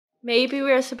Maybe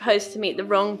we are supposed to meet the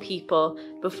wrong people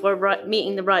before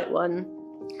meeting the right one,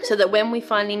 so that when we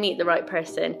finally meet the right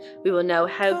person, we will know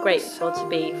how grateful to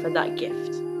be for that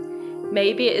gift.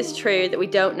 Maybe it is true that we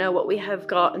don't know what we have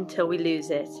got until we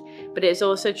lose it, but it is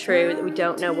also true that we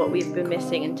don't know what we've been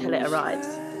missing until it arrives.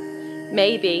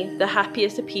 Maybe the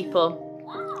happiest of people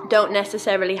don't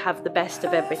necessarily have the best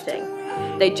of everything.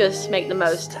 They just make the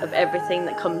most of everything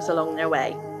that comes along their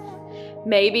way.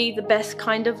 Maybe the best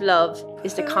kind of love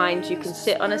is the kind you can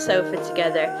sit on a sofa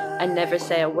together and never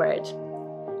say a word,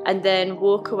 and then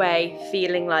walk away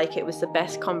feeling like it was the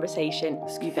best conversation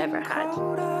you've ever had.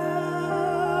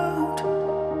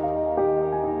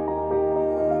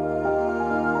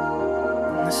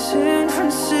 San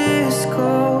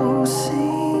Francisco sea,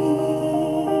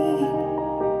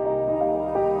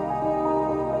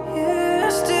 yeah, I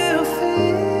still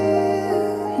feel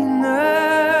you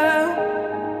now,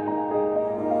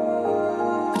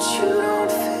 but you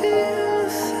don't feel a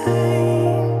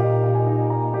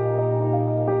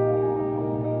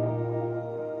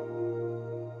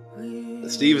thing.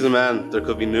 Steve is a man there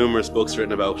could be numerous books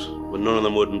written about, but none of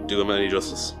them wouldn't do him any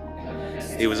justice.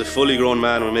 He was a fully grown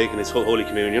man when making his Holy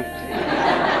Communion,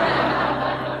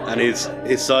 and his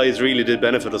size really did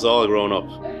benefit us all growing up,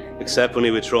 except when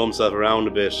he would throw himself around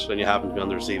a bit when you happened to be on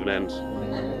the receiving end.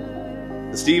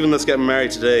 The Stephen that's getting married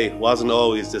today wasn't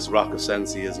always this rock of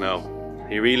sense he is now.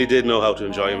 He really did know how to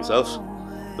enjoy himself,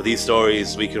 but these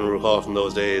stories we can recall from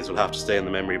those days will have to stay in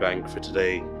the memory bank for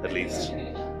today at least.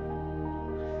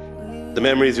 The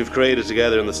memories we've created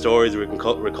together and the stories we can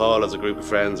recall as a group of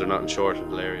friends are not in short of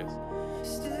hilarious.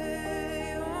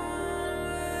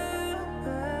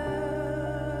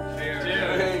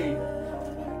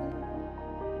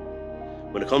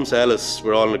 When it comes to Ellis,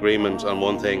 we're all in agreement on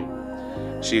one thing.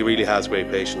 She really has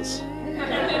great patience.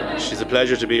 She's a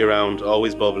pleasure to be around,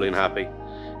 always bubbly and happy.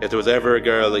 If there was ever a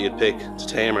girl that you'd pick to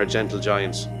tame her gentle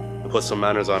giant and put some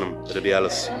manners on him, it'd be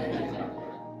Ellis.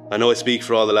 I know I speak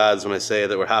for all the lads when I say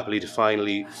that we're happy to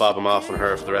finally fob him off on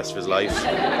her for the rest of his life.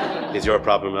 It's your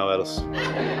problem now, Ellis.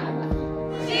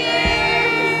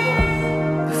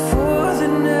 Before the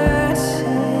night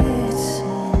sets in,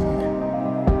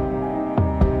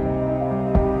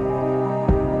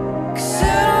 'cause I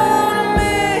don't wanna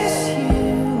miss you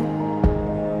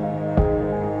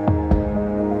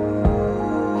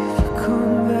if you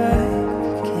come back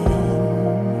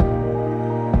again.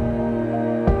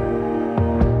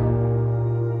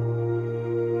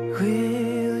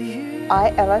 Will you?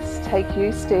 I, Alice, take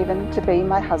you, Stephen, to be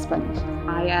my husband.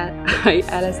 I,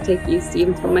 Alice, take you,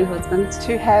 Stephen, to be my husband.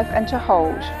 To have and to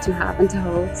hold. To have and to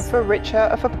hold. For richer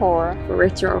or for poorer. For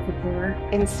richer or for poorer.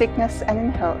 In sickness and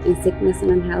in health. In sickness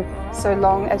and in health. So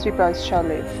long as we both shall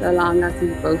live. So long as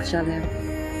we both shall live.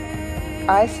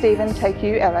 I, Stephen, take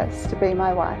you, Alice, to be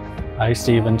my wife. I,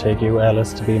 Stephen, take you,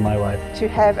 Alice, to be my wife. To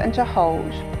have and to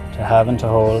hold. To have and to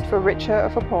hold. For richer or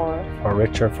for poorer. For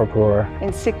richer, for poorer.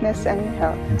 In sickness and in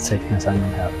health. In sickness and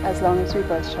in health. As long as we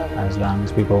both shall live. As long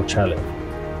as we both shall live.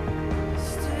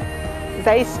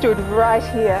 They stood right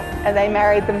here and they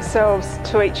married themselves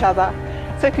to each other.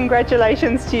 So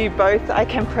congratulations to you both. I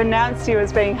can pronounce you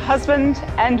as being husband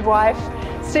and wife.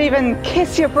 Stephen,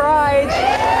 kiss your bride.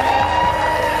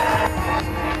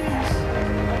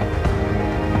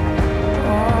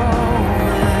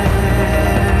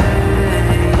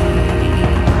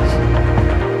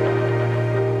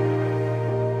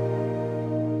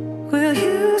 Will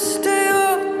you stay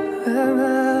up and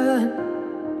run?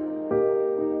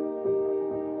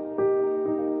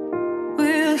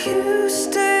 Will you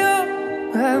stay up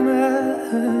and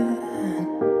run?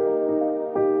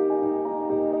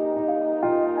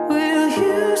 Will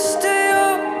you stay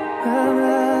up and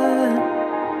run?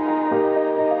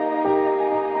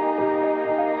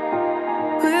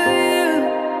 Will you?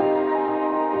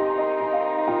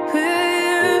 Will you?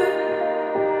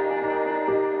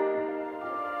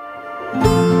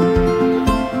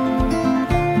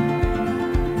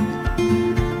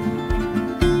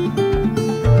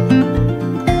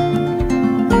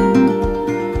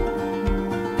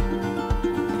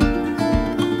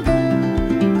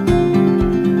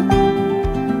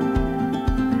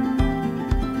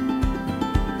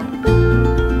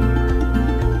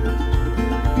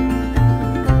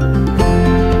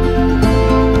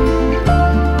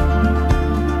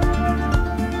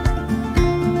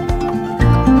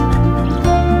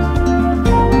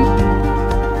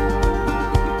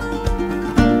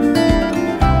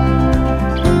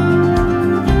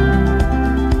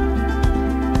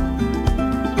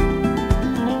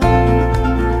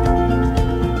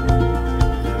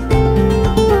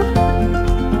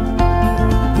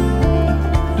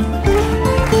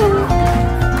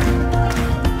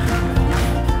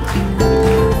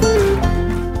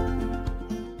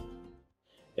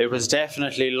 It was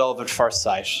definitely love at first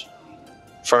sight.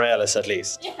 For Ellis, at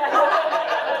least.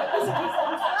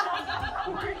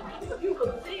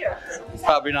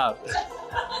 Probably not.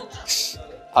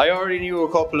 I already knew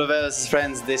a couple of Ellis's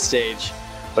friends at this stage,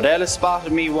 but Ellis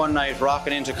spotted me one night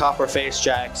rocking into Copperface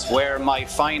Jack's, wearing my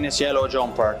finest yellow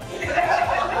jumper,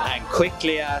 and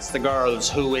quickly asked the girls,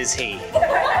 who is he?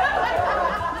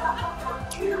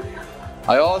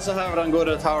 I also have it on good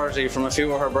authority from a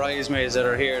few of her bridesmaids that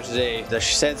are here today that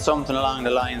she said something along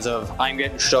the lines of, I'm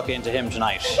getting stuck into him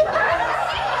tonight.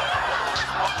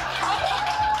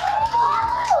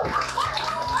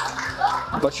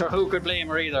 But sure, who could blame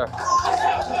her either?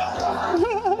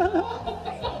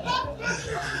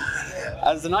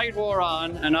 As the night wore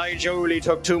on and I duly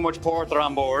took too much porter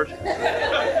on board,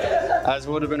 as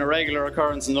would have been a regular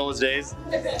occurrence in those days,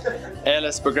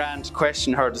 Ellis began to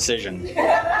question her decision.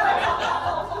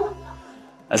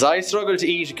 As I struggled to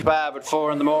eat a kebab at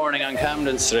 4 in the morning on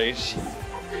Camden Street,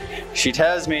 she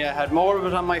tells me I had more of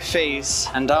it on my face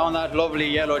and down that lovely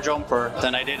yellow jumper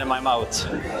than I did in my mouth.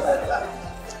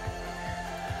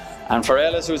 And for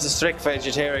Ellis, who's a strict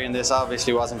vegetarian, this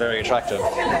obviously wasn't very attractive.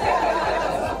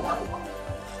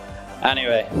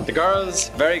 Anyway, the girls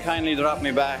very kindly dropped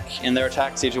me back in their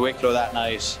taxi to Wicklow that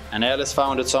night, and Ellis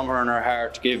found it somewhere in her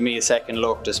heart to give me a second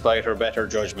look despite her better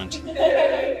judgment,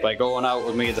 by going out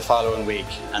with me the following week,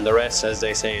 and the rest, as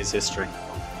they say, is history.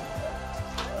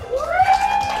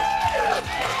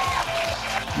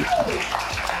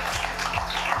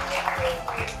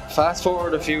 Fast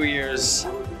forward a few years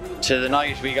to the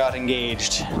night we got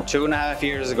engaged, 2.5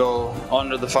 years ago,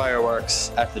 under the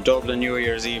fireworks at the Dublin New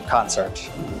Year's Eve concert.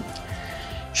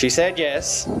 She said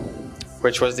yes,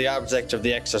 which was the object of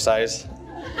the exercise.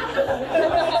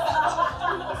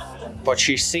 But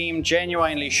she seemed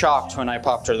genuinely shocked when I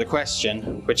popped her the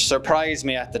question, which surprised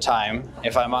me at the time,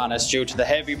 if I'm honest, due to the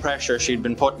heavy pressure she'd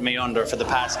been putting me under for the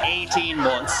past 18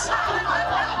 months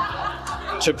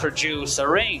to produce a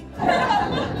ring.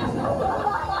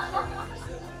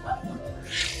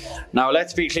 Now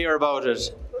let's be clear about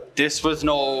it. This was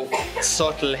no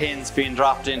subtle hints being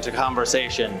dropped into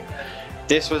conversation.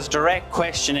 This was direct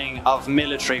questioning of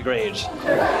military grade.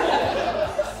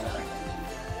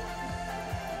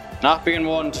 Not being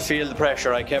one to feel the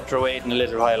pressure, I kept her waiting a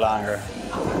little while longer,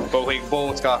 but we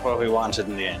both got what we wanted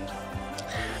in the end.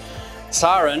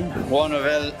 Saren, one of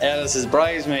Ellis's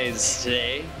bridesmaids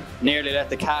today, nearly let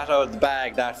the cat out of the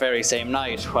bag that very same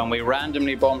night when we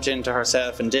randomly bumped into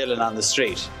herself and Dylan on the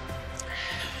street.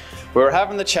 We were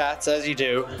having the chats, as you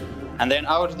do, and then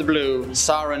out of the blue,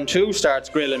 Saren too starts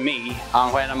grilling me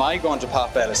on when am I going to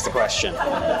pop Ellis the question,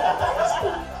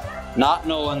 not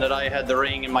knowing that I had the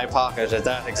ring in my pocket at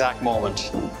that exact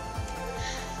moment.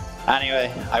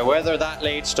 Anyway, I weathered that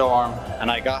late storm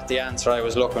and I got the answer I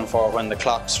was looking for when the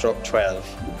clock struck 12.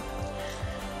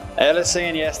 Ellis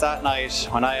saying yes that night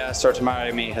when I asked her to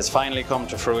marry me has finally come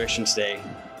to fruition today.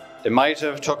 It might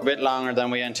have took a bit longer than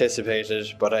we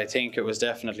anticipated, but I think it was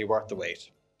definitely worth the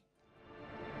wait.